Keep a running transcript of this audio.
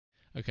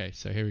Okay,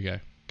 so here we go.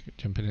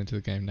 Jumping into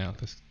the game now.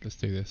 Let's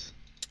do this.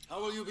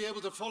 How will you be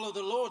able to follow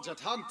the lords at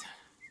hunt?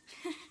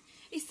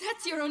 Is that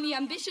your only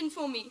ambition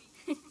for me?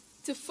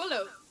 To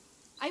follow?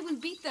 I will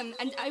beat them,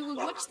 and I will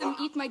watch them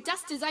eat my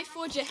dust as I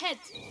forge ahead.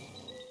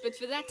 But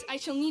for that, I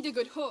shall need a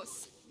good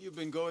horse. You've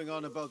been going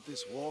on about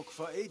this walk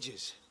for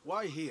ages.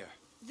 Why here?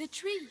 The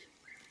tree.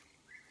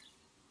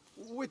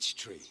 Which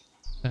tree?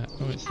 Oh,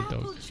 it's the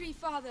Apple dog. tree,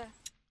 father.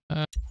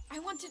 I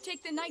want to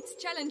take the knight's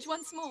challenge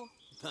once more.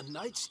 The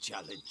knight's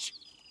challenge?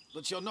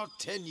 But you're not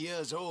 10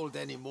 years old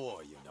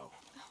anymore, you know.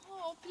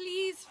 Oh,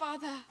 please,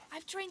 father.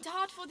 I've trained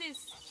hard for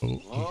this. Oh,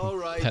 you All can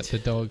right. pet the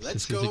dogs.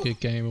 Let's This is go. a good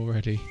game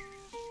already.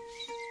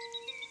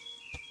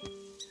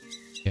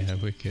 Yeah,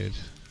 we're good.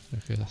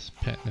 Okay, let's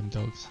pet them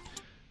dogs.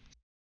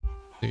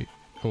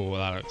 Oh,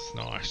 that looks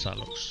nice. That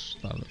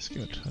looks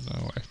good. I don't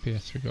know what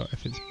FPS we got.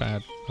 If it's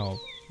bad, I'll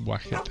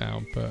whack it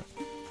down. But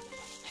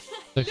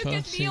so far,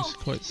 it seems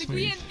quite The smooth.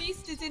 Green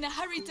Beast is in a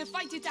hurry to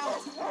fight it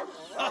out.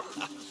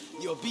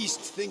 Your beast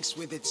thinks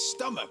with its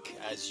stomach,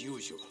 as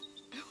usual.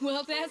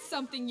 Well, there's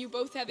something you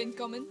both have in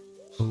common.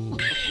 Ooh,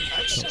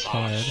 shots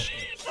fired.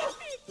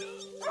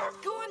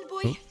 Go on,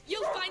 boy. Oh.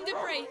 You'll find the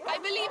prey. I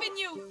believe in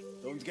you.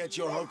 Don't get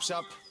your hopes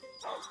up.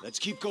 Let's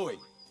keep going.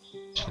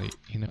 Actually,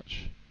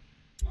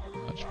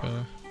 much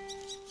better.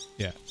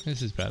 Yeah,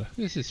 this is better.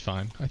 This is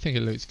fine. I think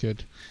it looks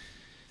good.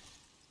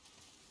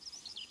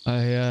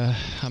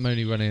 I'm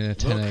only running a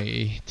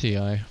 1080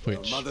 Ti,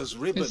 which mother's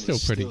ribbon is still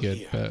is pretty still good,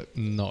 here. but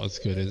not as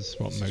good as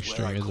what This most is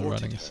where I streamers are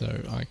running. courted So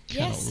her. I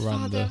cannot Yes, run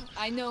father. the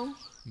I know.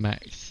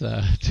 max If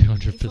only she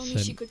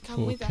 200% could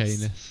come with us.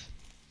 4K-ness.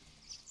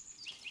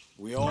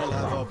 We all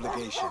have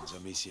obligations,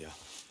 Amicia.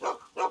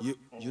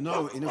 You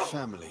know, in a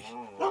family.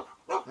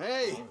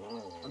 Hey,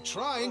 I'm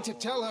trying to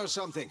tell her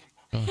something.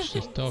 Gosh,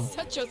 this dog.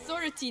 Such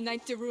authority,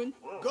 Knight Darun.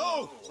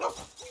 Go!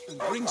 And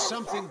bring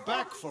something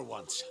back for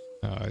once.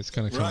 Oh, it's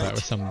gonna come back Right.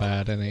 with some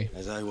bad, isn't he?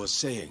 As I was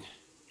saying,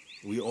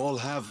 we all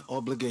have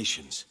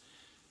obligations.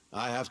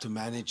 I have to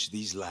manage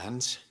these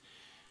lands.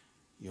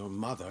 Your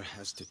mother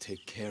has to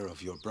take care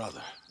of your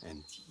brother.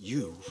 And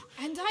you...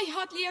 And I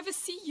hardly ever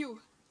see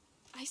you.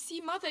 I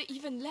see Mother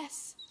even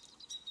less.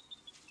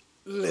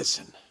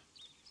 Listen.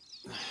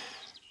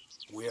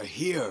 We're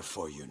here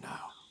for you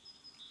now.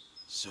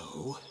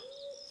 So,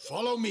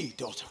 follow me,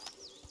 daughter.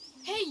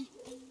 Hey,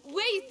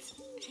 wait!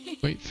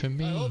 Wait for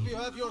me, I hope you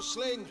have your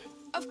sling.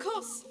 Of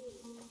course.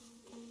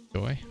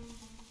 boy.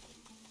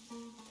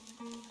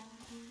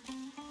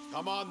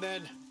 Come on,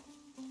 then.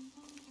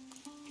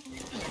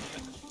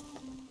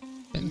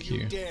 Thank You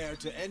you. dare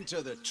to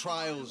enter the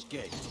Trials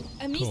Gate.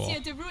 Amicia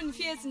Darun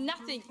fears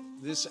nothing.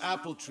 This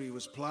apple tree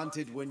was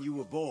planted when you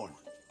were born.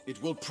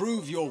 It will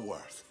prove your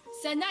worth.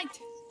 Sir Knight,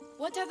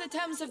 what are the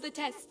terms of the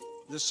test?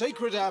 The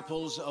sacred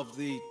apples of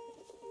the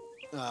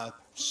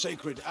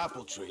sacred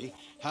apple tree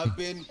have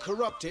been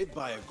corrupted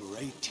by a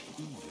great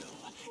evil.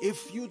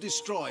 If you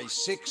destroy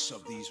 6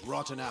 of these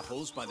rotten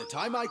apples by the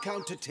time I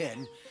count to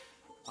 10,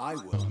 I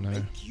will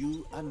make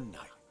you a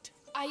knight.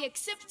 I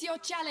accept your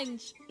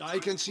challenge. I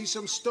can see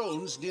some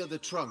stones near the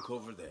trunk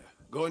over there.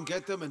 Go and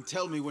get them and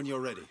tell me when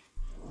you're ready.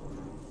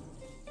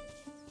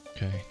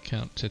 Okay,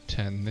 count to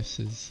 10. This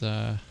is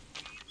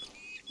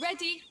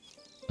Ready?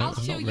 No, I'll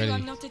I'm show not you ready.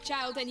 I'm not a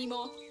child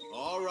anymore.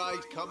 All right,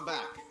 come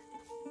back.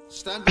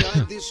 Stand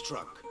behind this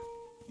trunk.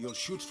 You'll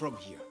shoot from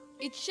here.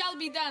 It shall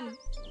be done.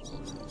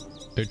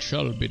 It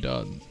shall be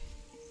done.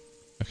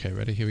 Okay,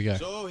 ready? Here we go.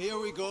 So here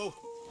we go.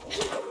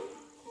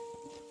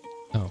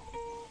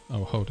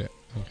 Oh, hold it.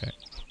 Okay.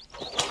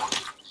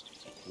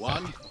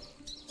 1,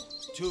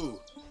 2,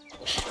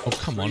 Oh,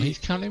 come on, he's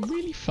counting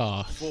really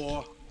fast.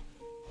 4,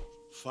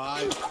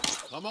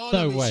 5. Come on,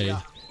 No Amicia. way.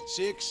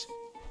 6,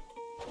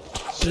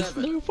 There's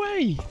 7, no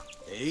way.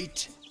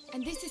 8,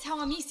 And this is how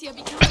Amicia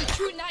becomes a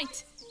true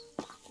knight.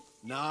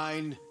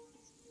 9,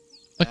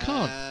 I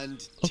can't.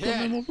 and I've got no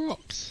 10. more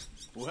rocks.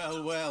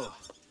 Well, well.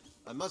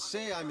 I must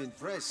say I'm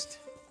impressed.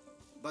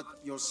 But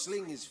your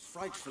sling is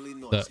frightfully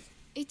noisy.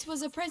 It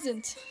was a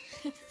present.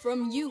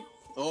 From you.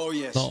 Oh,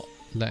 yes. Not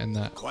letting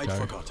that Quite go.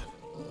 forgotten.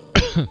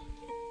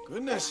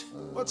 Goodness,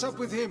 what's up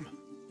with him?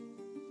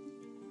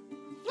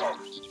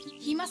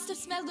 He must have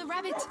smelled the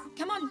rabbit.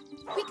 Come on,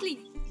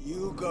 quickly.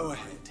 You go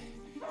ahead.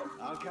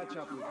 I'll catch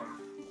up with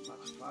you.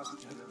 Much faster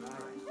than I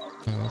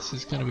am. Oh, this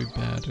is going to be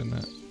bad, isn't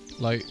it?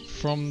 Like,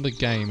 from the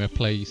game A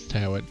Plague's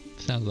Tale, it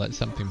sounds like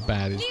something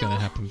bad is going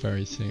to happen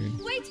very soon.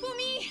 Wait for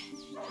me.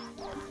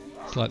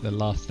 It's like The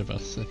Last of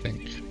Us, I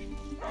think.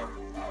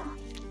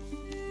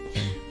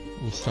 Okay,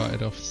 all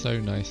started off so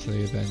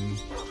nicely, then...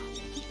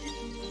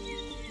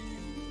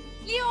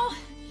 Leo!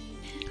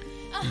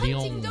 A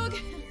hunting Leon. dog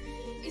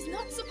is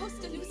not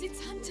supposed to lose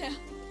its hunter.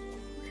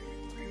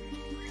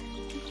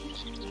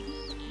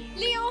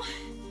 Leo!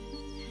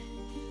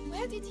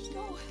 Where did he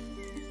go?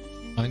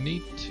 I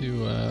need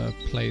to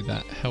play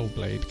that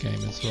Hellblade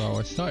game as well.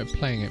 I started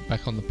playing it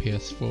back on the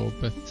PS4,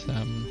 but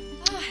Ah,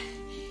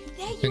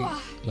 there I you think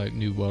are. like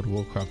new World of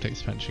Warcraft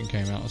expansion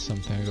came out or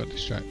something. I got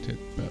distracted,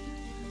 but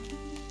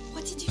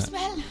What did you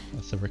smell?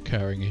 that's a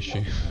recurring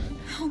issue.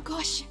 Oh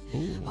gosh,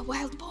 Ooh. a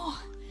wild boar.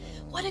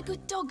 what a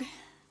good dog.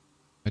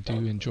 I do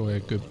enjoy a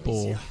good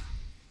boar.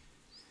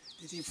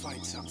 Did you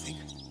find something?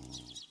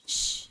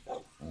 Shh.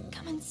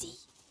 Come and see.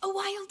 A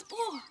wild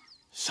boar.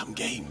 Some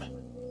game.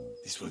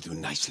 This will do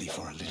nicely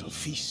for a little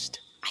feast.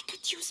 I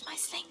could use my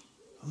sling.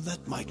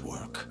 That might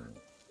work.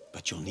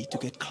 But you'll need to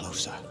get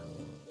closer.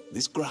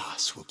 This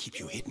grass will keep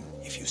you hidden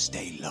if you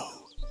stay low.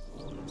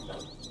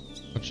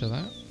 Watch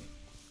that.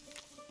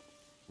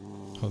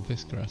 Oh,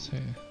 this grass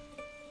here.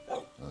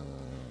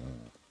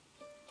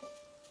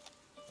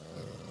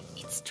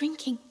 It's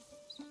drinking.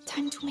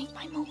 Time to make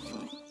my move.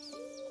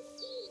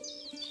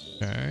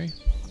 Okay.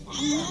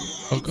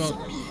 Oh god.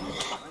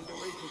 Find a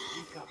way to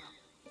sneak up.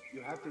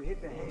 You have to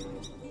hit the head.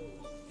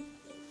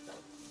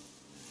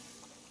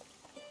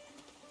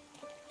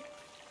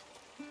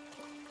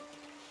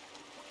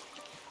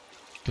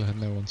 Glad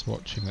no one's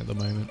watching at the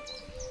moment.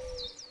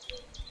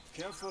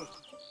 Careful.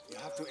 You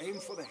have to aim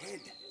for the head.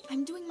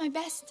 I'm doing my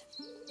best.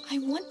 I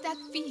want that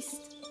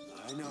feast.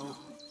 I know.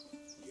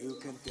 You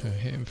can do Can I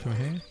hit him from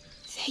here?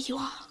 There you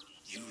are.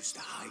 Use the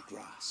high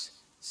grass.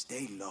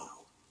 Stay low.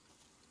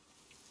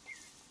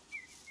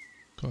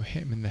 Gotta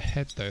hit him in the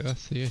head though,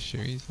 that's the issue.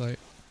 He's like...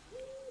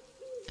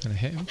 Can I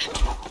hit him?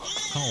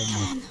 Oh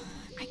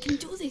my... I can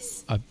do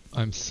this.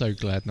 I'm so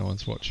glad no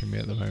one's watching me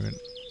at the moment.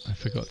 I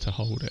forgot to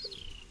hold it.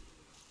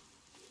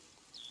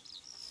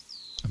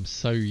 I'm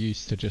so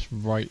used to just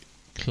right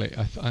click.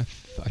 I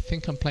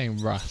think I'm playing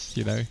Rust,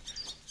 you know?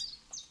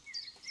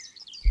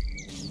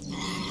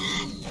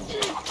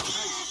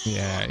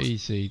 Yeah,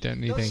 easy. Don't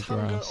need any Does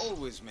hunger grass.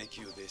 always make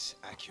you this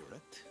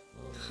accurate?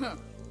 Huh.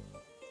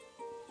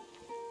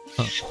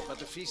 But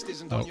the feast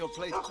isn't on your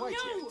plate quite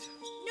No! yet.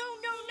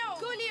 No!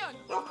 Go, Leon!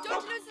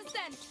 Don't lose the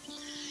scent!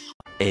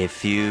 A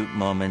few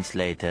moments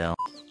later.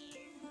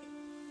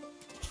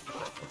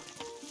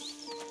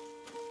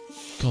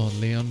 Go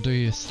on, Leon, do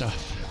your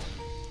stuff.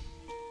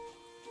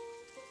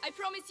 I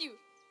promise you,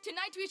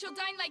 tonight we shall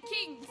dine like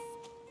kings.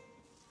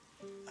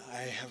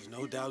 I have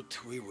no doubt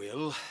we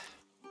will.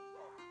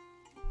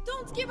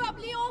 Don't give up,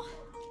 Leon.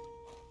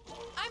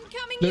 I'm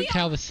coming, Look Leon.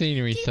 how the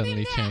scenery Keep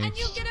suddenly him there and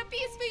you'll changed. get a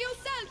piece for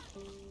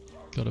yourself.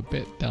 Got a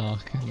bit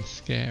dark and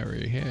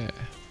scary here.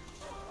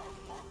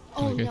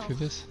 Can I go through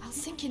this? I'll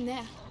sink in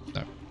there.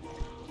 No.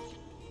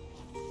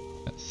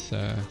 That's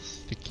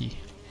sticky.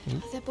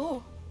 Ooh. The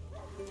boar.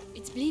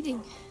 It's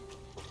bleeding.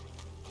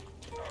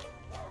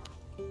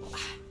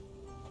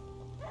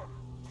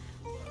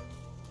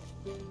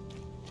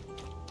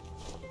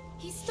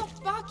 He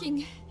stopped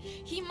barking.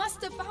 He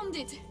must have found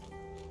it.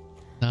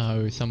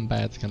 No, something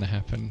bad's gonna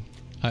happen.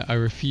 I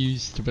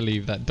refuse to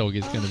believe that dog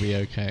is gonna be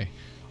okay.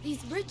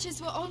 These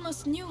bridges were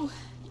almost new.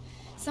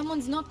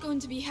 Someone's not going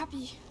to be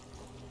happy.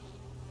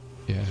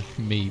 Yeah,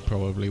 me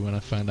probably when I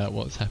found out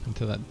what's happened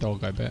to that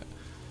dog, I bet.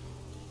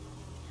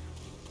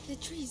 The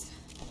trees.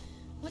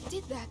 What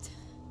did that?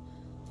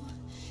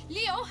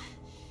 Leo,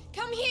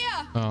 come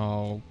here!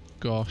 Oh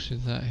gosh,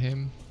 is that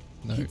him?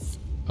 No.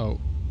 Oh,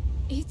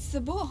 It's the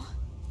boar.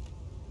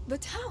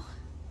 But how?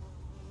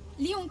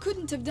 Leon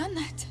couldn't have done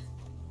that.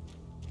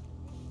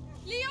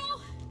 Leo,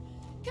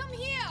 come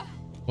here!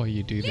 why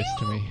you do this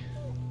to me?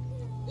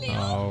 Leo,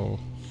 Oh,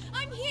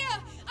 I'm here!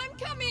 I'm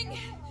coming!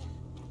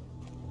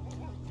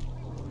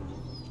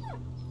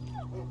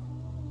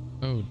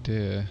 oh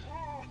dear.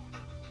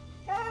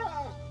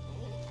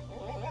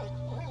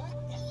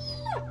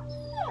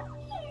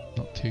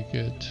 Not too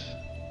good.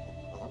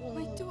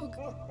 My dog.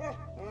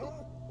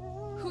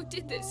 Who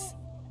did this?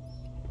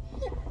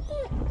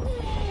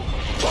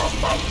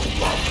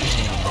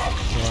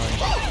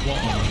 Christ, what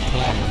am I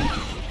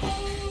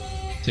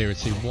playing?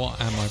 Seriously, what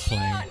am I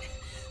playing?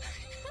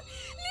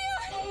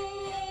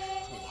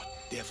 What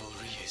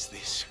devilry is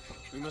this?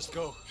 We must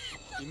go.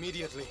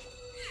 Immediately.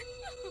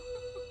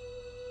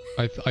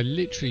 I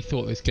literally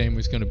thought this game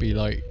was going to be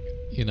like,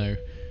 you know,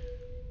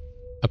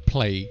 a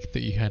plague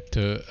that you had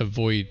to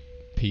avoid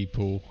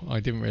people. I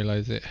didn't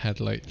realise it had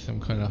like some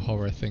kind of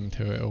horror thing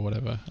to it or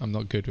whatever. I'm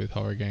not good with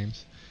horror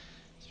games,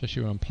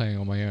 especially when I'm playing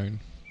on my own.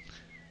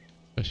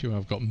 Especially when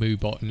I've got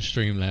Moobot and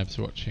Streamlabs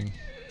watching.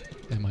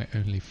 They're my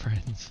only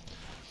friends.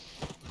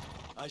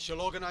 I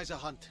shall organize a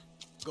hunt.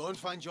 Go and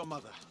find your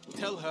mother.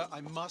 Tell her I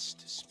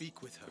must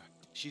speak with her.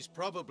 She's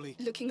probably...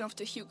 Looking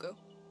after Hugo.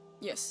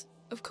 Yes,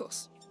 of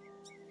course.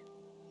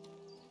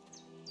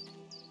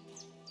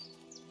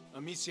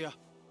 Amicia.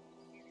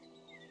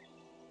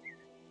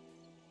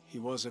 He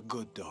was a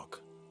good dog.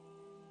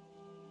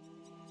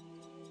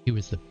 He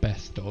was the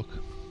best dog.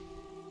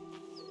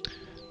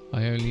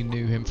 I only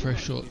knew him for a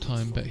short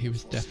time, but he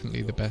was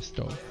definitely the best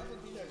dog.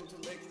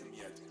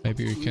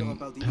 Maybe we can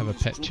have a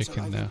pet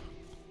chicken now.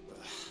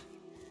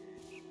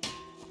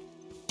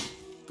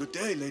 Good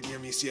day, Lady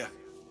Amicia.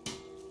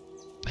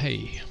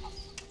 Hey.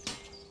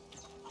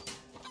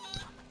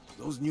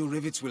 Those new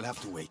rivets will have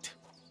to wait.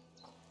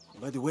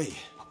 By the way,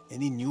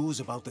 any news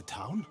about the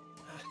town?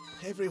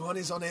 Everyone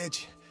is on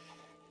edge.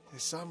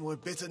 Some were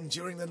bitten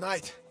during the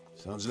night.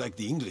 Sounds like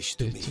the English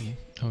to me. Bitten.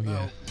 Oh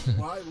yeah.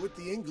 Why would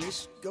the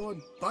English go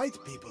and bite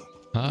people?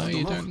 Ah,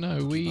 you don't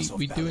know. We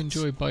do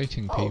enjoy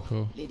biting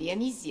people. Lady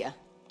Amicia,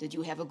 Did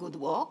you have a good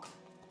walk?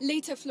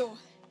 Later, Flo.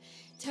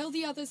 Tell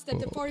the others that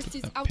the forest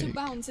is out of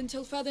bounds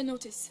until further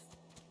notice.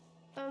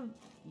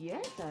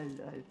 Yes, I'll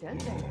tell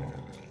them.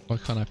 Why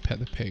can't I pet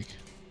the pig?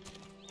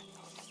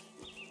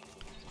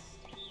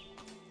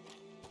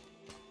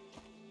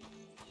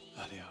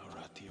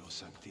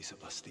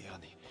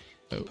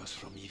 Oh,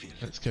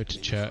 let's go to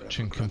church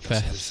and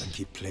confess. And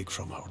keep plague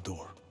from our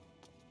door.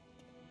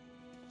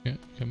 Yeah,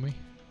 can we?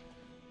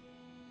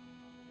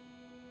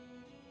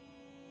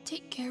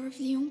 Take care of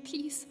Leon,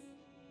 please.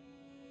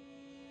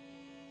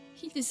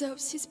 He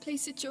deserves his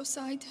place at your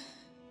side,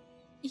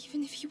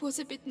 even if he was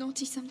a bit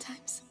naughty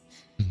sometimes.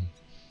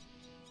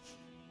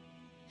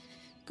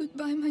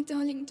 Goodbye, my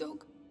darling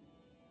dog.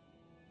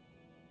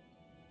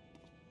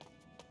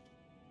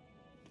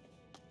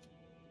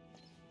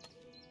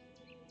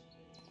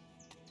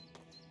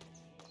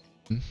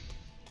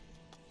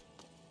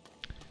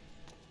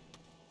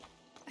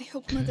 I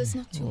hope Mother's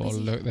not too busy. Oh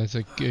look, there's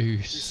a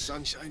goose. This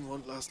sunshine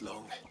won't last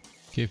long.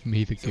 Give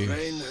me the goose. The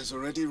rain has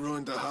already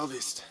ruined the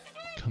harvest.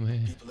 Come here.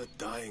 People are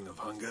dying of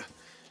hunger.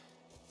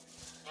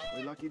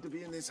 We're lucky to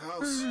be in this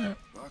house.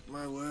 Mark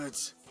my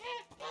words.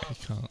 I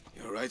can't.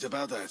 You're right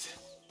about that.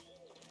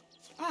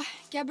 Ah,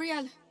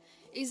 Gabrielle.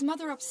 Is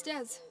Mother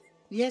upstairs?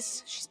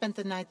 Yes, she spent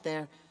the night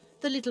there.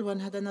 The little one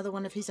had another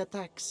one of his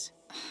attacks.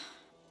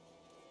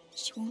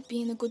 She won't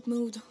be in a good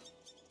mood.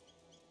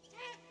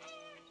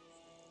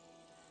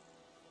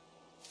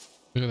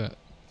 Look at that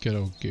good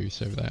old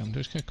goose over there. I'm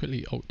just gonna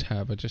quickly alt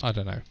tab. I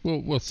don't know.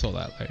 We'll sort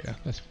that later.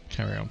 Let's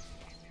carry on.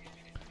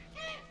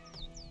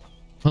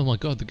 Oh my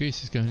god, the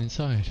goose is going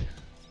inside.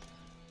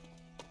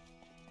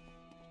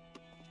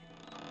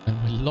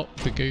 And we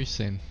locked the goose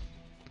in.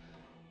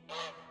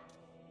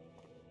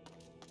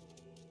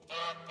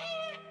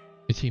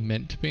 Is he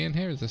meant to be in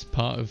here? Is this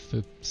part of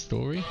the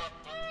story?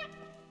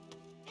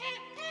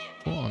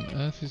 What on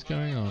earth is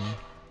going on?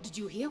 Did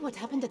you hear what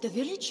happened at the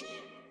village?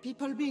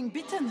 People being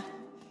bitten.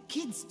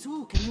 Kids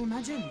too, can you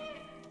imagine?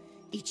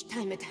 Each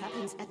time it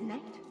happens at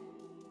night.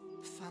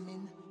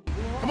 Famine.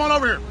 Come on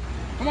over here.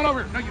 Come on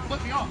over here. No, you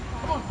flip me off.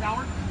 Come on,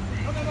 coward.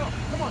 No.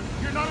 Come on.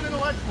 You're not an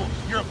intellectual.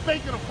 You're a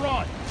fake and a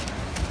fraud.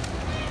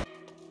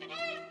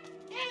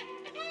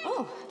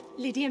 Oh,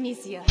 Lydia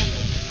Misia.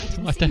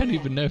 I don't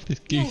even know if this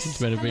goose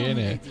is meant to be in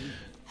here.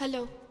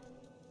 Hello.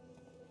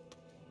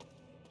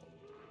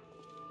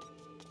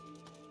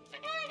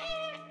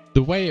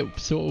 The way it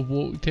sort of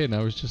walked in,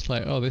 I was just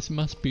like, oh, this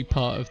must be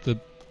part of the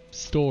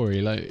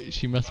story. Like,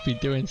 she must be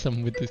doing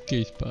something with this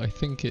goose, but I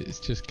think it's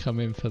just come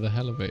in for the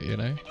hell of it, you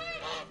know?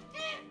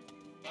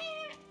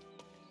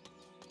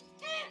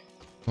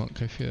 Come on,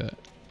 go through that.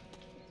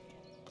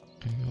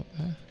 Can you go up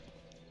there?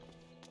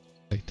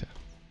 Later.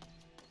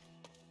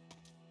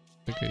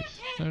 The goose.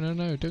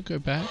 No, don't go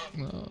back.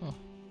 No.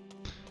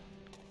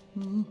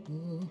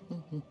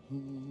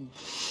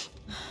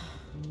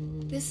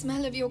 The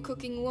smell of your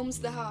cooking warms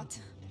the heart.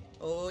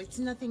 Oh, it's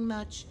nothing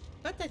much,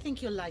 but I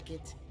think you'll like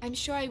it. I'm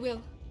sure I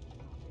will.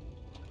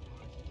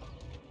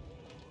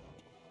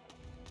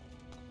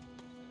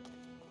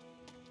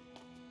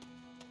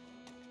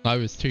 I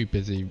was too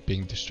busy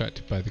being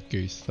distracted by the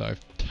goose that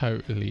I've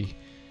totally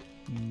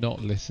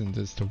not listened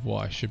as to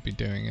what I should be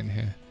doing in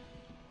here.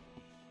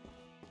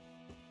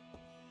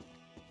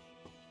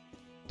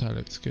 That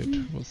looks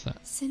good. What's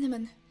that?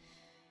 Cinnamon.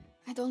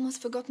 I'd almost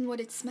forgotten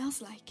what it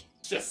smells like.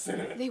 Just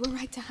cinnamon. They were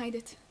right to hide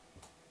it.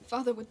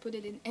 Father would put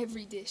it in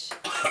every dish.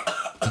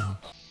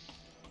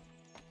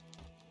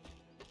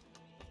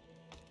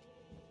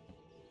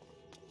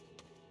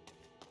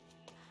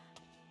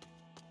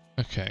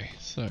 Okay,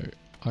 so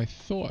I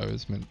thought I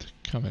was meant to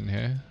come in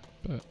here,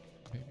 but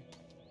maybe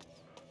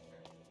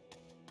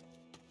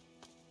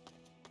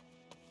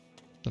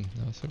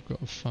something else I've got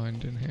to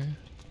find in here.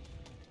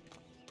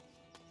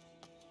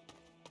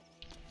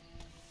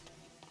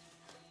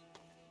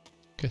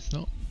 Guess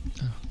not.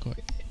 Oh, got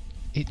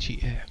itchy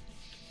ear.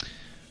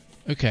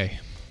 Okay,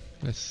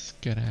 let's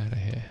get out of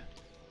here.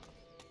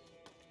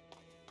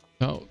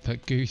 Oh,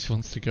 that goose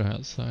wants to go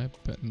outside,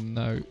 but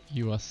no,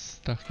 you are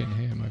stuck in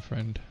here, my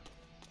friend.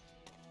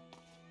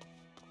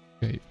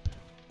 Escape.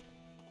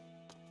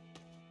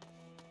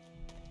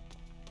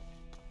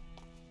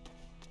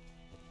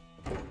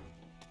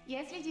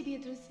 Yes, Lady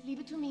Beatrice,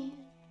 leave it to me.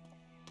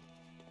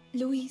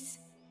 Louise,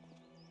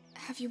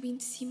 have you been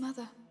to see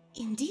Mother?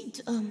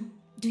 Indeed,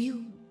 do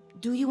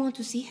you want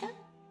to see her?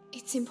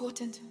 It's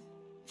important.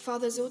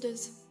 Father's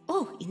orders.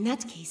 Oh, in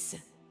that case,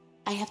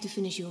 I have to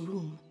finish your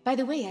room. By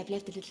the way, I've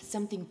left a little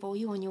something for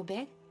you on your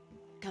bed.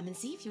 Come and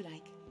see if you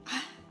like.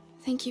 Ah,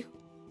 thank you.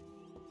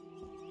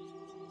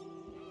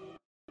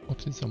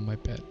 What is on my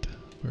bed?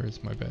 Where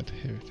is my bed?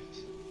 Here it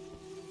is.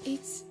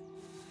 It's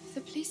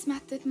the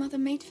placemat that Mother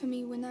made for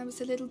me when I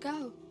was a little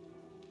girl.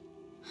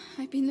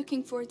 I've been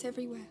looking for it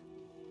everywhere.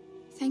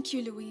 Thank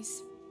you,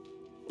 Louise.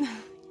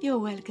 You're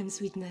welcome,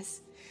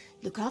 sweetness.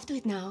 Look after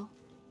it now.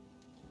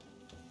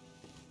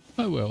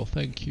 I will,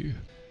 thank you.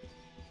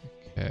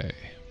 Okay.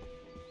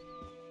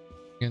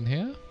 In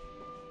here?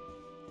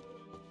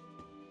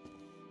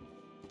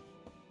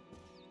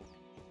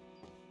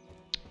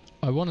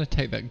 I want to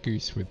take that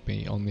goose with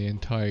me on the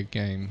entire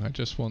game. I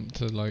just want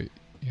to, like,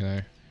 you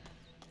know,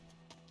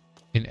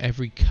 in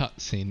every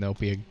cutscene there'll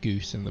be a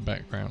goose in the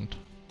background.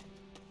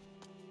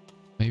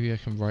 Maybe I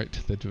can write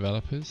to the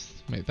developers,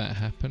 make that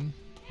happen,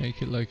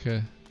 make it like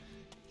a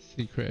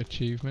secret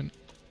achievement.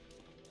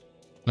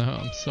 No,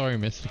 I'm sorry,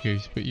 Mr.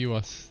 Goose, but you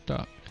are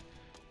stuck.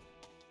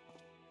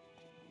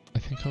 I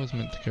think I was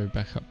meant to go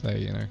back up there,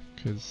 you know,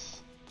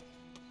 because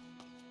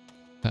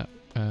that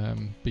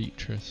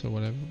Beatrice or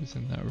whatever was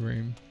in that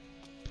room.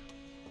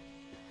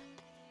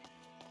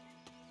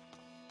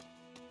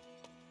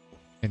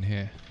 In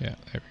here, yeah,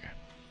 there we go.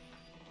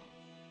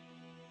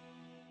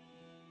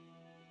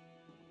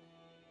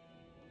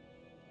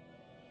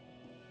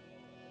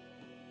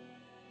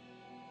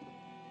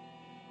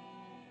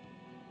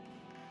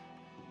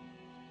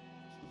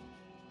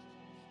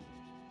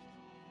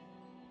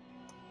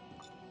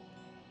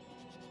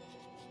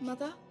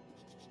 Mother?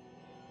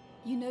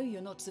 You know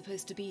you're not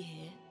supposed to be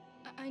here.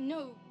 I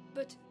know,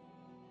 but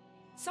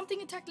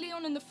something attacked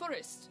Leon in the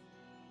forest.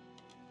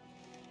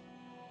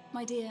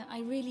 My dear,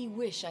 I really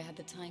wish I had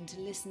the time to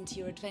listen to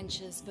your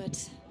adventures,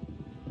 but...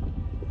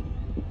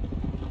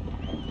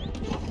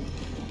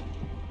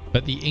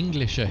 But the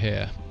English are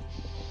here.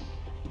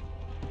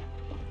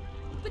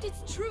 But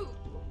it's true.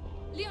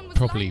 Leon was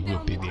Probably lying there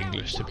would be on the ground,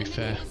 English, to be and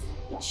fair.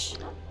 he was... Shh.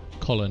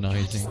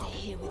 Colonizing. Stay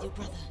here with your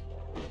brother.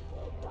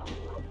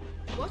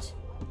 What?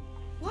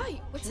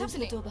 Why? What's Close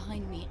happening? the door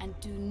behind me and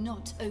do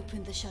not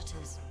open the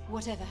shutters,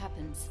 whatever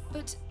happens.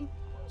 But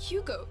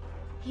Hugo.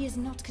 He is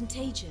not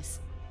contagious.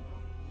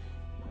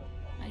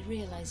 I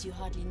realize you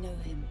hardly know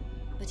him,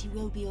 but he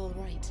will be all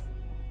right.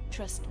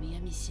 Trust me,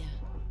 Amicia.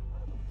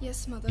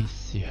 Yes, Mother.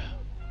 Amicia.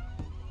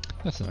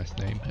 That's a nice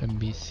name,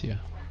 Amicia.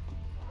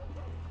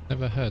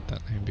 Never heard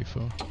that name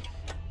before.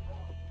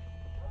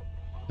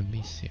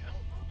 Amicia.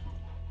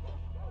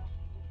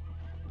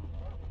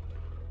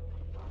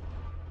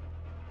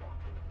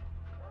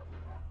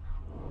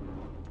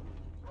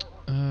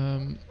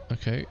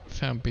 Okay,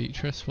 found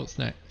Beatrice. What's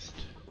next?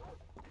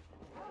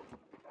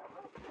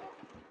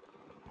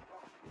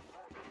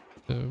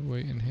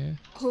 Wait in here.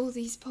 All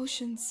these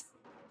potions.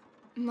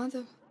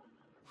 Mother,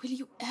 will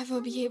you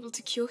ever be able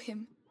to cure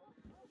him?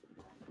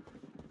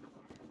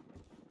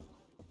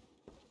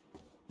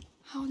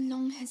 How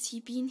long has he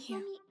been here?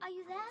 Mommy, are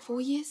you there?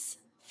 4 years?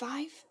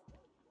 5?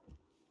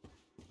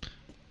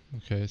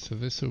 Okay, so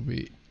this will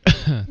be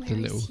Where the is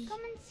little. he?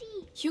 Come and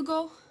see.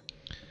 Hugo.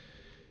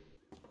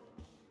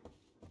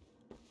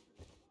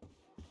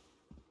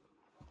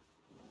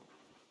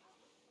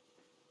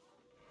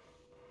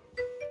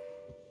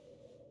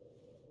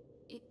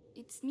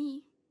 It's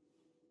me.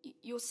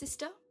 Your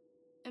sister?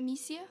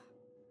 Amicia?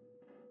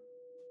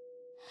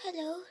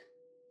 Hello.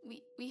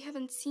 We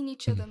haven't seen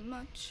each other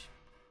much.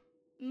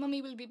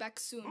 Mummy will be back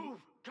soon. Move!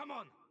 Come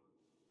on!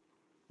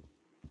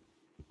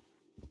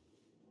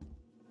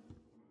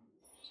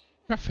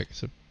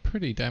 Graphics are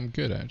pretty damn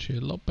good, actually.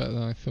 A lot better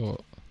than I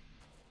thought.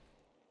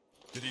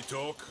 Did he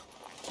talk?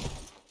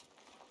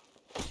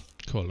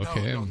 Cool, look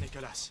at him.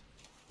 Nicholas.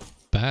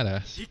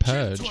 Badass. He killed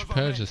Purge. 2 of our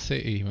Purge men. the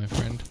city, my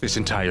friend. This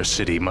entire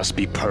city must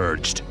be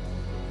purged.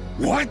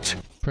 What?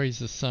 Praise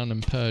the sun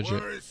and purge it.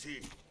 Where is he?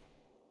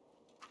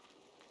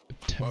 A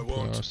I Templar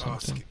won't or ask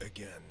something.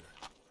 again.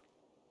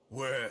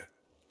 Where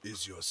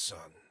is your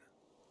son?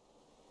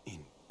 In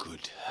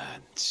good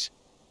hands.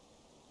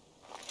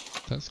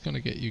 That's gonna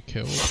get you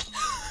killed.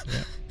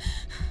 Yeah.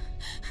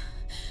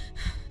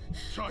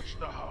 Search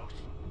the house.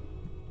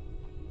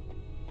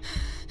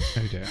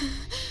 Oh dear.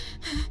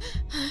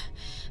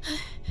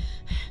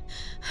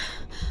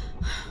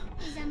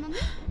 Is that Mommy?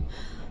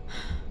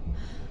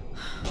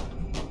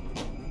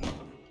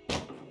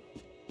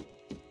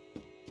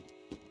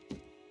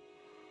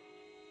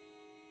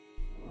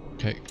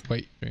 Okay,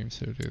 wait, Dream,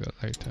 so we'll do that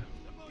later.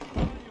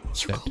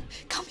 Hugo,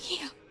 come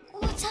here.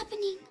 What's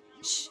happening?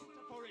 Shh.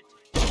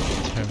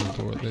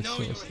 Terrible at this know sort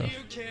you're of stuff.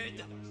 here,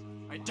 kid.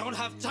 I don't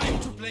have time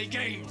to play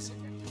games.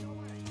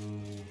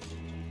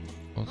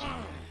 What?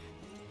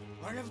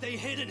 Where have they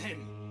hidden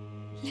him?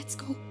 Let's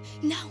go.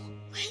 Now.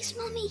 Where's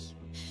Mommy?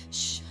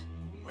 Shh.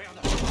 Where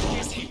the fuck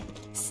is he?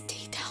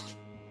 Stay down.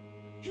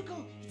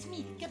 Hugo, it's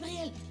me,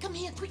 Gabrielle. Come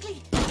here,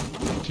 quickly.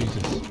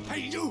 Jesus.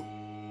 Hey, you!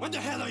 What the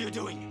hell are you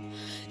doing?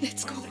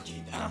 Let's go. Where's the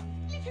kid, huh?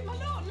 Leave him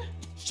alone.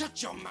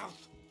 Shut your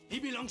mouth. He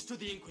belongs to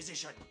the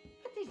Inquisition.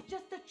 But he's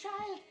just a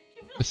child.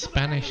 You've The lost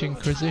Spanish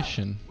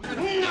Inquisition.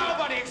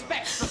 Nobody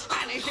expects the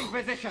Spanish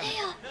Inquisition.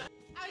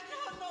 I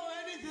don't know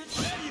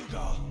anything. There you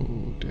go.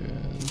 Oh dear.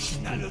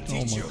 That'll Oh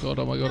teach my you. god,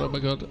 oh my god, oh my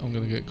god. I'm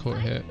gonna get caught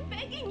here.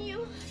 Begging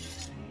you.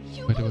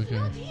 Where do I go?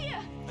 Not here.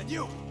 And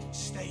you,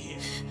 stay here.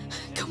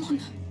 Come on.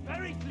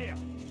 Very clear.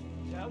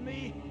 Tell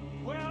me,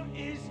 where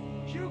is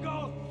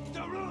Hugo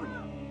the Rune?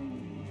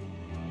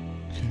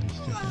 Okay, let's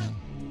get down.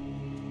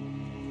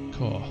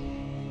 Cool.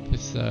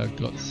 This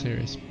got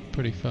serious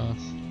pretty fast.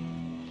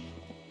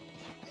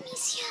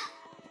 Amicia,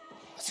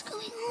 what's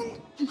going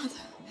on?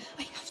 Mother,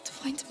 I have to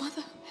find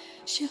Mother.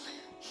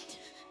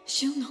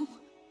 She'll know.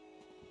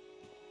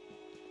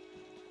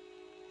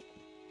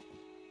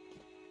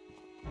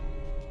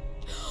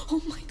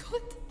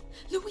 God,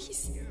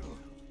 Louise. You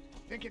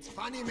think it's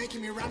funny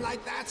making me run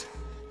like that?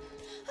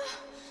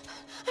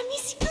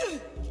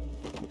 Amicia!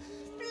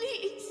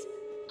 Please!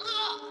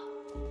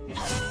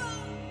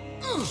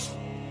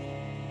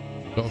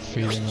 Got a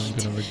feeling I'm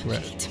gonna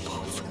regret. To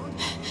move.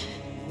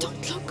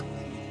 Don't look.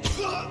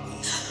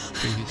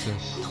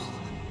 Jesus.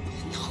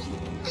 No.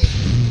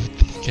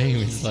 This game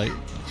is like.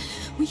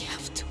 We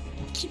have to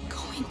keep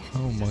going.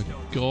 Oh my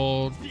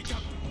god.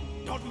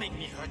 Don't make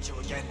me hurt you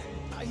again.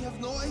 I have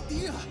no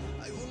idea.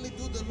 I only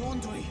do the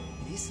laundry.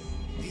 Listen,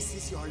 this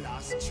is your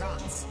last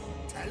chance.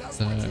 Tell us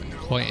what you know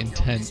quite about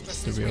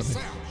intense, your to be honest.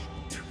 research.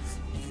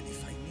 Even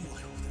if I knew,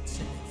 I wouldn't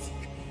say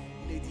anything.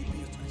 Lady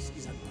Beatrice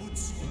is a good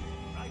soul.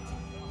 Right?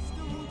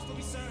 Still rooms to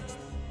be searched.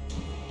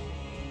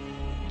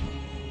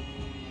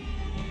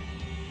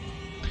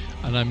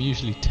 And I'm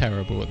usually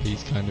terrible at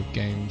these kind of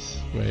games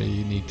where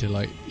you need to,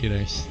 like, you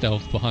know,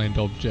 stealth behind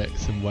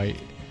objects and wait.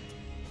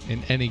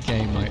 In any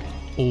game I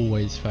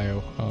always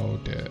fail. Oh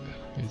dear,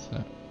 who's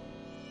that?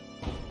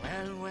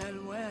 Well, well,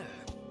 well.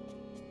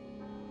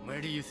 Where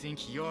do you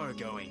think you're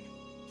going?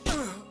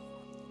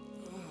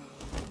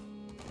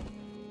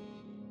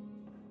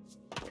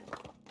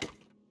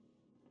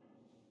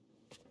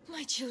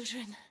 My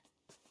children.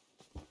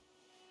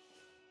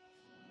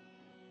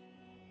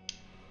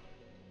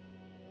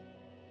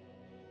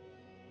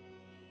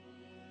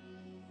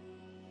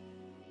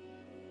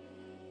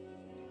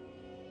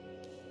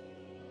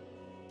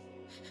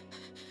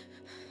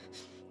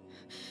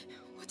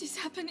 What is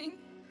happening?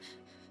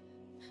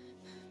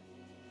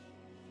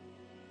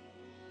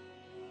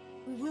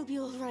 We will be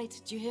all right.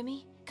 Do you hear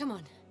me? Come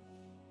on.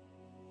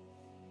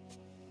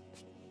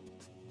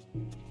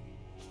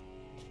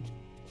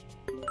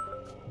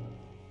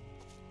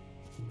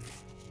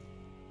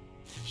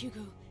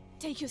 Hugo,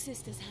 take your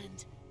sister's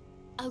hand.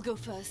 I'll go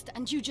first,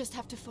 and you just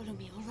have to follow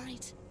me, all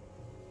right?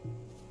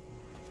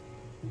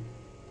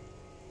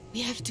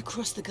 We have to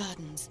cross the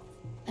gardens.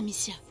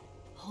 Amicia,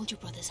 hold your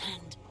brother's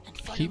hand and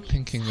follow me. I keep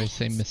thinking they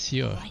say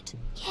Monsieur, Right?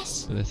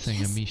 Yes. but they're saying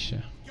yes.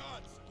 Amicia.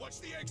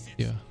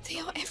 Yeah. They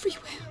are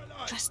everywhere.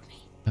 Trust me.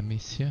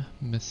 Amicia?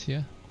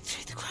 Monsieur?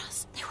 Through the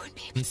grass. They won't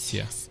be able to see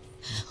Amicia. us.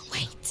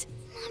 Wait.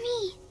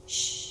 Mommy!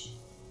 Shh.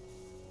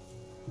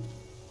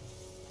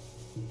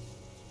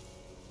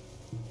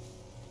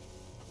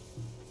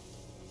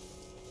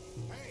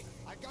 Hey,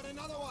 I got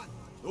another one.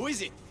 Who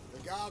is it?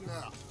 The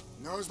gardener.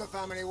 Knows the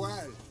family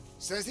well.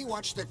 Says he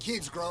watched the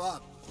kids grow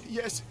up.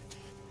 Yes,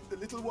 the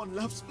little one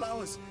loves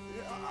flowers.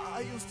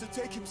 I used to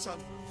take him some.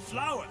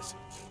 Flowers!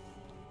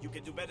 You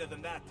can do better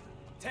than that.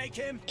 Take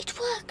him! It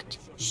worked!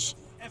 Shh.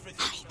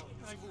 Everything.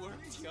 I've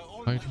worked here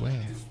all Hide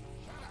where?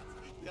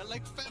 They're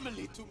like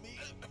family to me.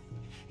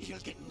 You'll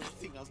get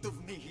nothing out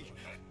of me.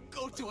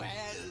 Go to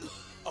hell.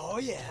 Oh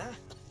yeah?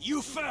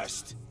 You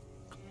first!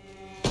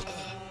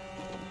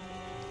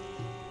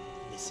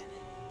 Listen,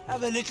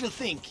 have a little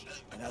think,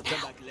 and I'll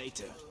come back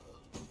later.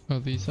 Oh,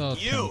 these are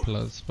You!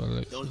 Templars, by the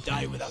looks Don't of die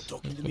things. without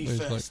talking They've to got me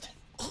those, first.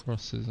 like,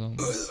 crosses on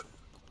them.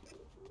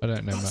 I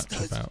don't know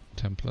much about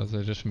Templars,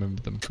 I just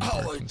remember them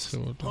from Broken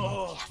Sword.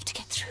 Oh, We have to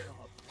get through.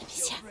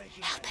 Amicia,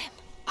 help him.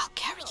 I'll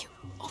carry you.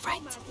 All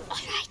right? All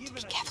right.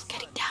 Be careful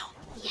getting down.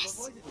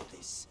 Yes.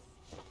 this.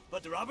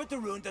 But Robert the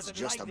Rune doesn't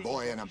Just a like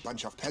boy and a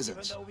bunch of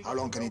peasants. How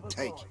long can it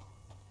take?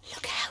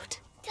 Look out.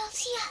 They'll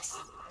see us.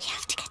 You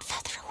have to get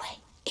further away.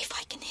 If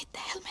I can hit the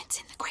helmets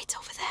in the crates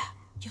over there.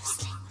 Your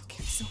sling will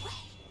give us away.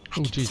 I Oh,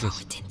 can Jesus.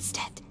 throw it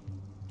instead.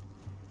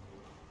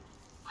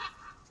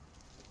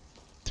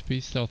 To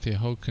be stealthy,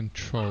 hold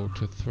control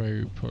to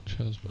throw pot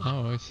shells.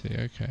 Oh, I see,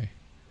 okay.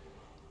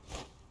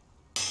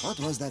 What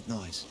was that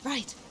noise?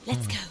 Right.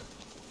 Let's go.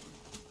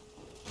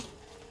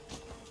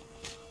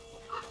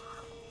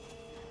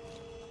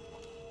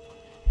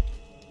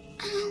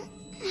 Ow,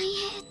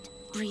 my head.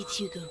 Breathe,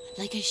 Hugo,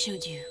 like I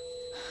showed you.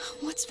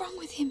 What's wrong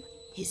with him?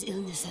 His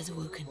illness has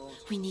awoken.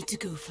 We need to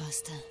go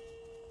faster.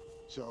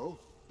 So,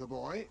 the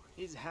boy?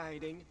 He's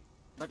hiding,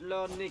 but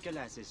Lord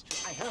Nicholas is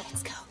I heard.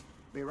 Let's go.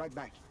 Be right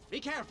back. Be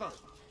careful.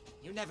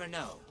 You never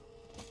know.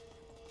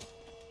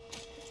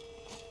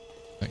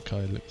 That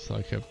guy looks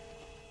like a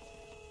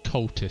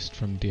cultist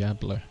from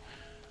Diablo.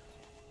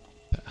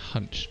 That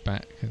hunched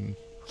back and...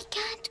 We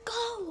can't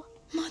go.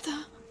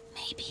 Mother.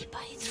 Maybe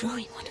by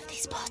throwing one of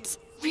these pots.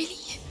 Really?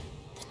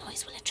 The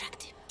noise will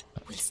attract him.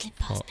 We'll slip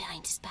past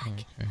behind his back.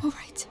 Okay. All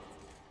right.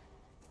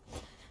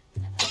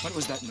 What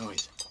was that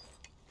noise?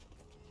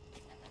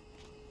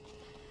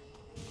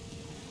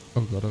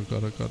 Oh god, oh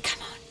god, oh god.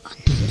 Come on.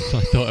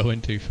 I thought I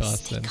went too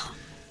fast Stay then. calm.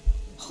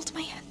 Hold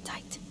my hand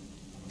tight.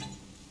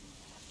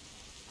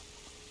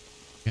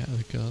 Get out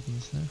of the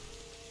gardens now.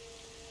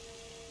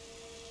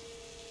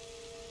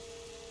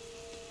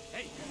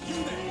 Hey,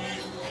 you there!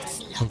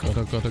 Oh god,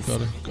 oh god, oh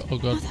god, oh god, oh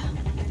god.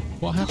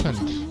 What happened?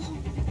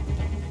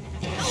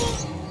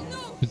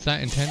 Was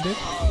that intended?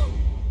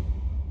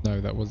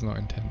 No, that was not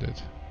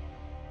intended.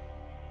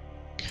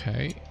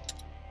 Okay.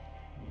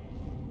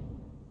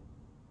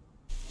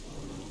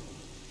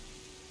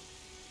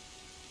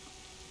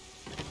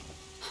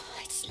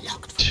 It's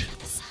locked from the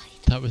other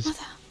side. That was Mother,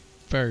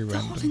 very the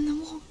hole random. in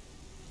the wall.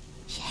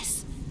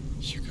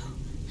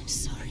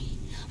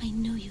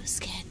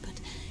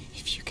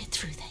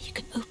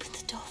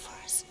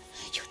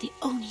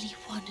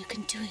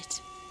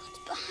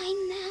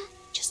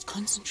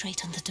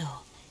 concentrate on the door.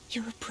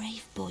 You're a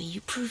brave boy.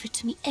 You prove it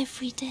to me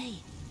every day.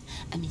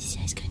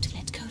 Amicia is going to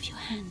let go of your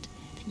hand.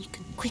 Then you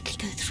can quickly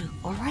go through,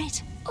 all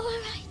right? All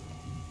right.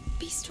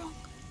 Be strong.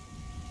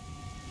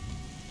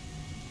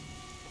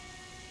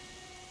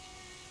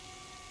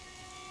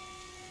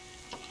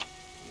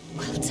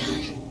 Well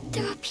done.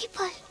 There are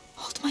people.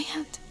 Hold my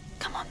hand.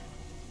 Come on.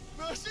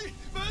 Mercy!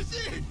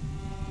 Mercy!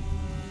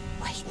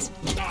 Wait.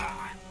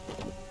 Ah!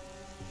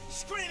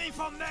 Screaming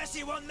for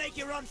mercy won't make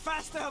you run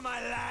faster,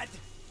 my lad.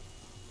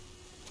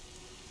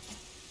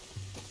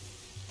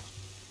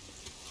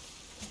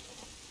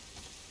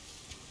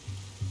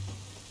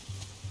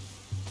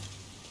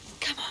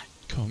 Come on.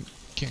 I'm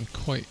getting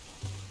quite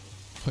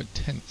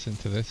tense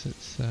into this.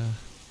 It's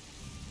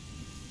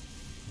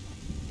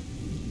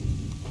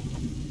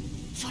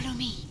Follow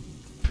me.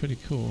 pretty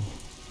cool.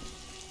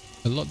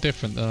 A lot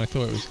different than I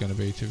thought it was going to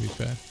be, to be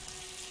fair.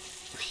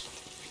 Wait,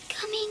 I'm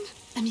coming.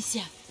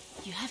 Amicia,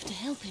 you have to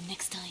help him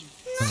next time.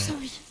 No.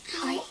 Sorry.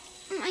 Ow,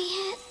 my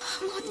head.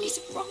 What is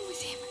wrong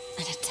with him?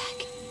 An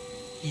attack.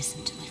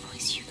 Listen to my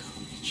voice, Hugo.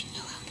 You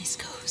know how this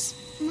goes.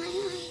 My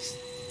eyes.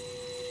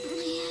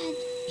 My head.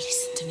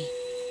 Listen to me.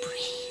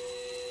 Breathe.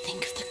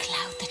 Think of the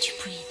cloud that you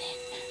breathe in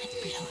and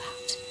blow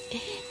out.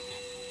 In,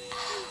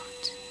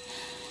 out.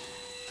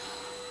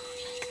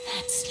 Like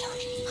that,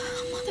 slowly.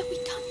 Mother, we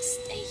can't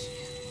stay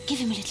here. Give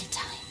him a little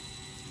time.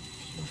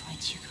 Are you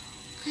alright, Hugo?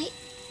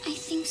 I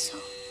think so.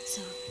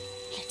 So,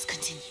 let's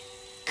continue.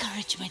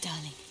 Courage, my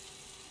darling.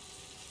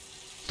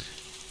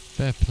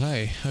 Fair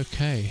play.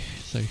 Okay,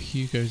 so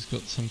Hugo's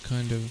got some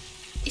kind of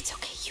It's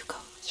okay, Hugo.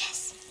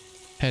 Yes.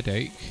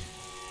 headache.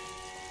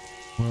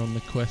 We're on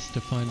the quest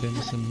to find him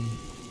some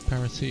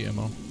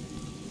paracetamol.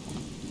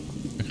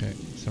 Okay,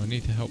 so I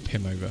need to help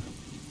him over.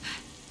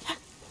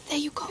 There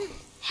you go.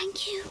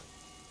 Thank you.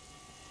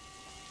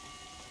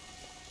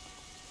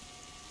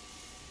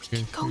 We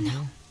can go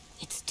now.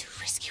 It's too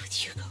risky with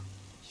Hugo.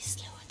 He's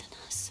slower than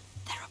us.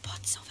 There are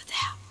pots over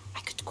there. I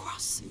could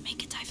cross,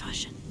 make a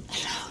diversion.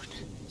 Alone?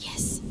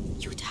 Yes,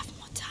 you'd have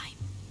more time.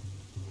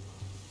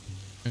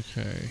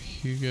 Okay,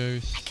 Hugo,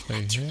 I can stay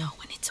let you here. know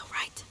when it's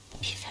alright.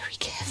 Be very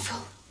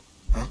careful.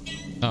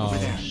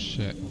 Oh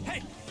shit.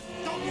 Hey,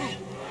 don't move.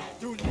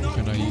 Do not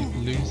Can I move.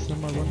 lose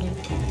them, I wonder?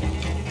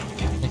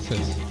 What's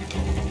this?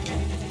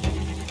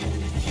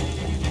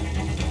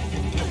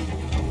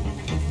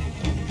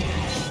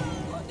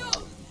 Oh no!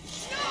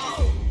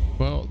 No!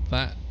 Well,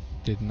 that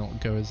did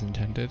not go as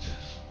intended.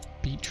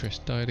 Beatrice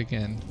died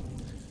again.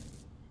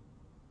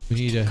 We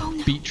need a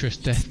Beatrice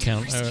death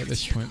counter at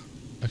this point.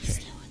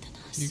 Okay,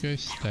 Hugo,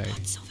 stay.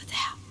 Pots over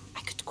there.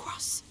 I could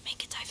cross,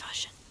 make a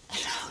diversion.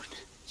 Alone?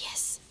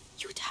 Yes,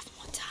 you'd have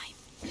more time.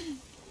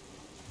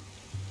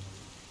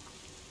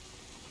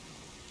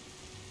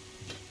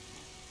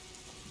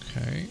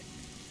 Okay,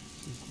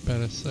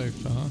 better so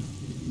far.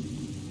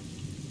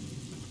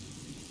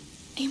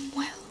 Aim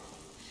well.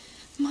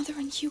 Mother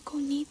and Hugo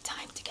need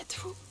time to get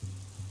through.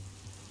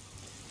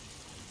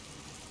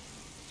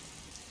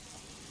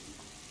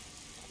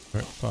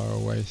 We're far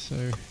away, so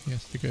he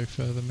has to go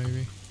further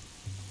maybe.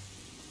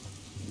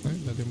 No,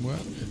 that didn't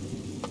work.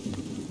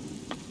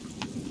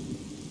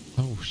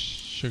 Oh,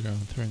 sugar,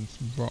 I'm throwing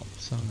some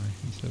rocks, aren't I,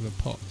 instead of the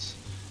pots.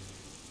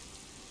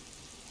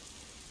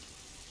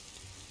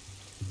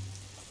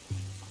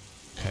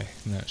 Okay,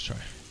 now let's try.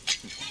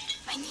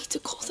 I need to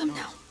call them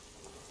now.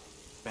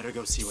 Better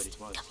go see what it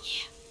was. Come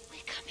here.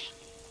 We're coming.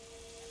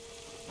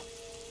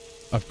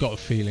 I've got a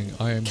feeling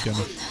I am going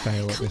to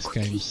fail at this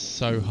game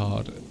so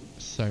hard,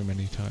 so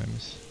many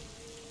times.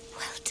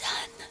 Well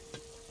done.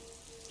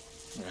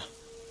 Yeah,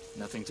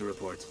 nothing to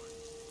report.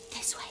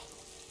 This way.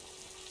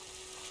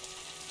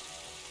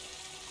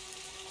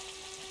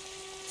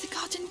 The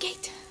garden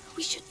gate.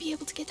 We should be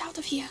able to get out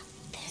of here.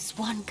 There's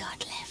one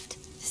guard left.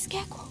 The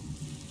scarecrow.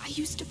 I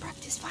used to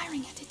practice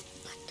firing at it.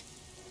 But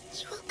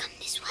he will come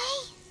this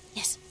way.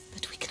 Yes,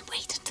 but we can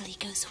wait until he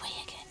goes away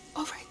again.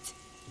 Alright.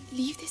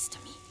 Leave this to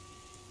me.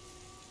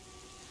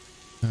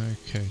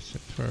 Okay, so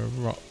throw a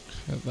rock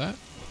at that.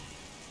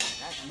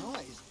 That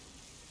noise.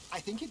 I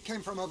think it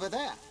came from over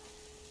there.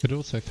 Could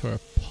also throw a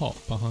pot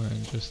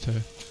behind just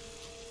to...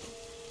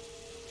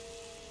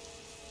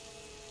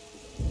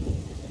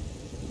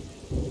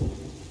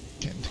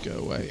 get him to go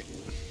away.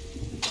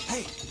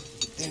 Hey,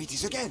 there it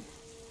is again.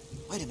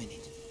 Wait a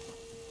minute.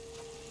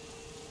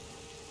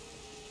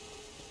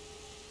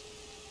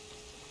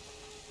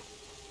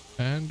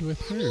 And we're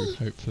through,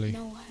 hopefully.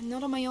 No,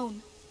 not on my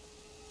own.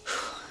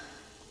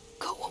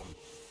 Go.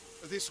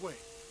 This way.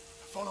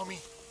 Follow me.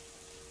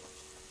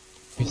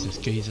 Who's this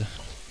geezer?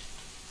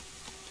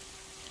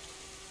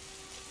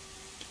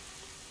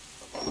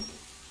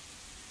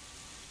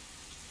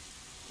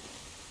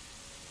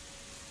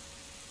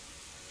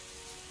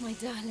 My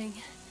darling.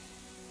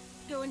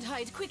 Go and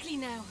hide quickly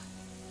now.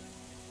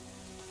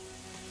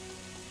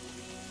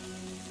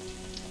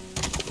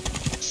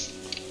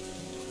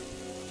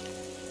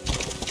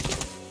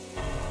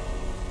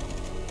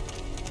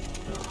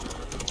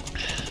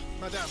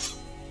 Madame,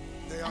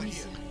 they are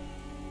Amicia, here.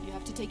 you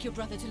have to take your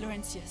brother to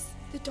Laurentius.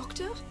 The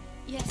doctor?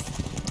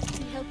 Yes.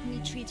 will help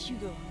me treat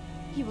Hugo.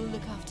 He will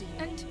look after you.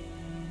 And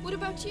what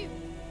about you?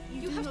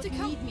 You do have not to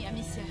come. need me,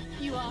 Amicia.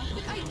 You are.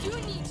 But I do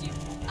need you.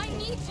 I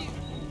need you.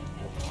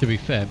 To be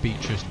fair,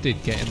 Beatrice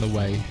did get in the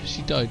way.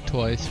 She died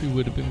twice. We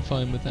would have been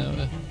fine without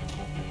her.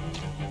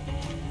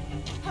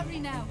 Hurry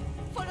now.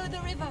 Follow the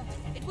river.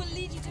 It will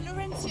lead you to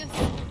Laurentius.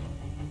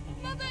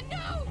 Mother,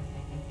 no!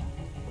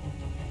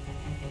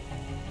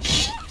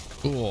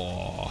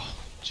 Oh,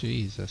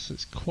 Jesus!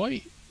 It's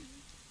quite.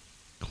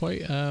 I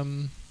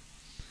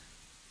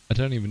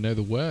don't even know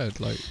the word.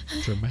 Like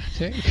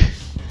dramatic.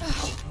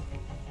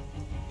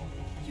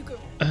 Hugo,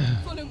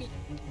 follow me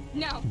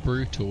now.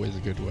 Brutal is a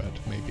good word.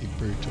 Maybe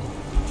brutal.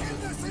 Kill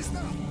the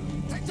sister!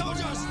 Take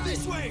soldiers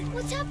this way!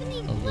 What's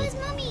happening? Oh, Where's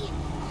Mommy?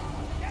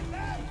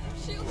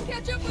 She'll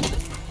catch up with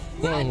us.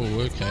 Whoa, Run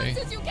okay. as fast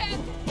as you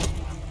can.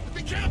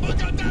 Be careful,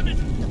 goddammit!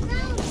 The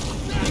ground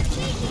is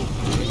shaking.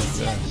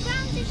 Amicia, the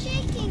ground is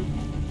shaking.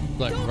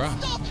 Like Don't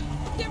rust. stop.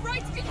 They're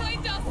right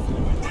behind us.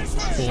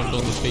 Spawned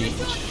on the beach.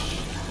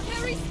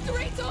 Carry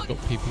straight on. Got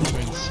people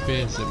throwing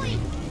spears at me.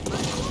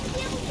 Mommy won't be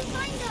able to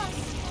find us.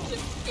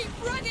 Just keep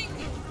running.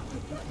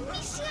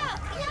 Amicia,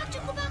 you have to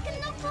go back and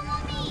look for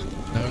Mommy.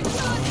 No,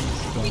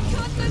 We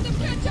can't let them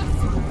catch us.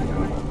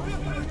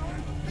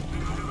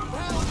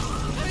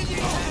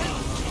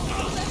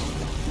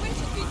 Where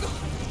should we go?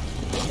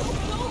 I don't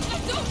know. I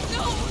don't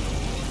know.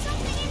 There's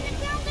something in the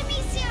ground,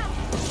 Amicia.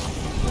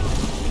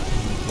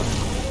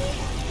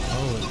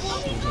 Oh, it's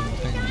all them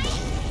things.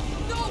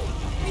 No,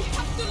 we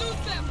have to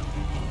lose them.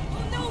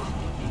 Oh no,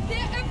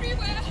 they're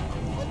everywhere.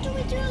 What do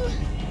we do?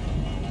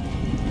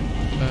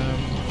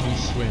 We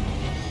swim.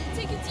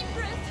 Take a deep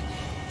breath.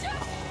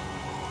 Just...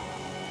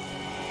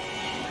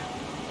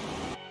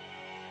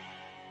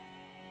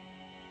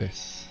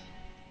 This.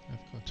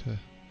 I've got a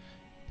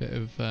bit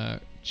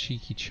of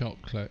cheeky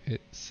chocolate.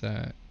 It's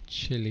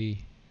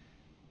chili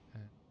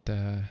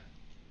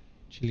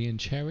and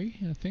cherry,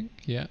 I think.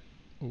 Yeah.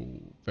 Oh,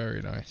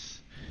 very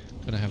nice.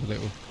 Gonna have a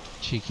little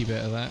cheeky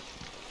bit of that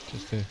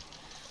just to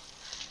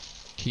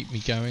keep me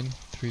going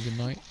through the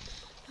night.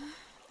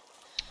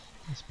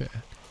 There's a bit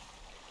of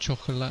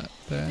chocolate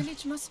there. The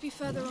village must be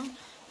further on.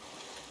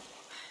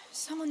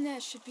 Someone there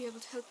should be able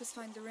to help us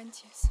find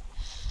Laurentius.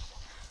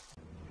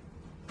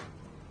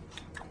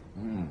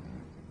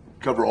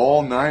 Cover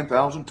all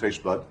 9,000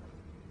 taste bud.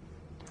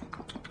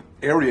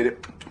 Aerate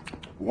it.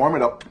 Warm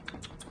it up.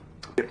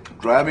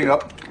 Driving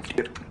up.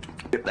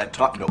 Get that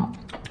top note.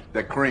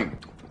 That cream.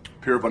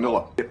 Pure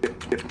vanilla.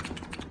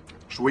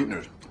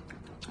 Sweeteners.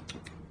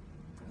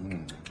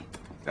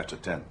 That's a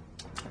 10.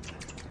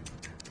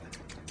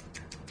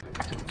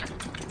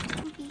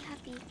 I'll be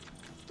happy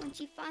when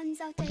she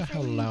finds out I wonder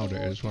how loud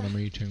it is when I'm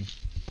eating.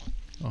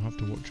 I'll have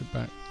to watch it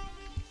back.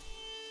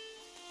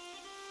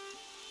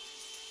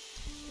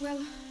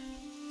 Well,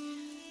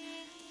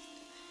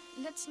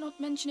 let's not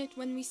mention it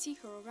when we see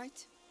her,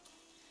 alright?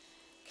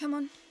 Come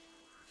on.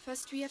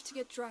 First we have to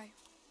get dry.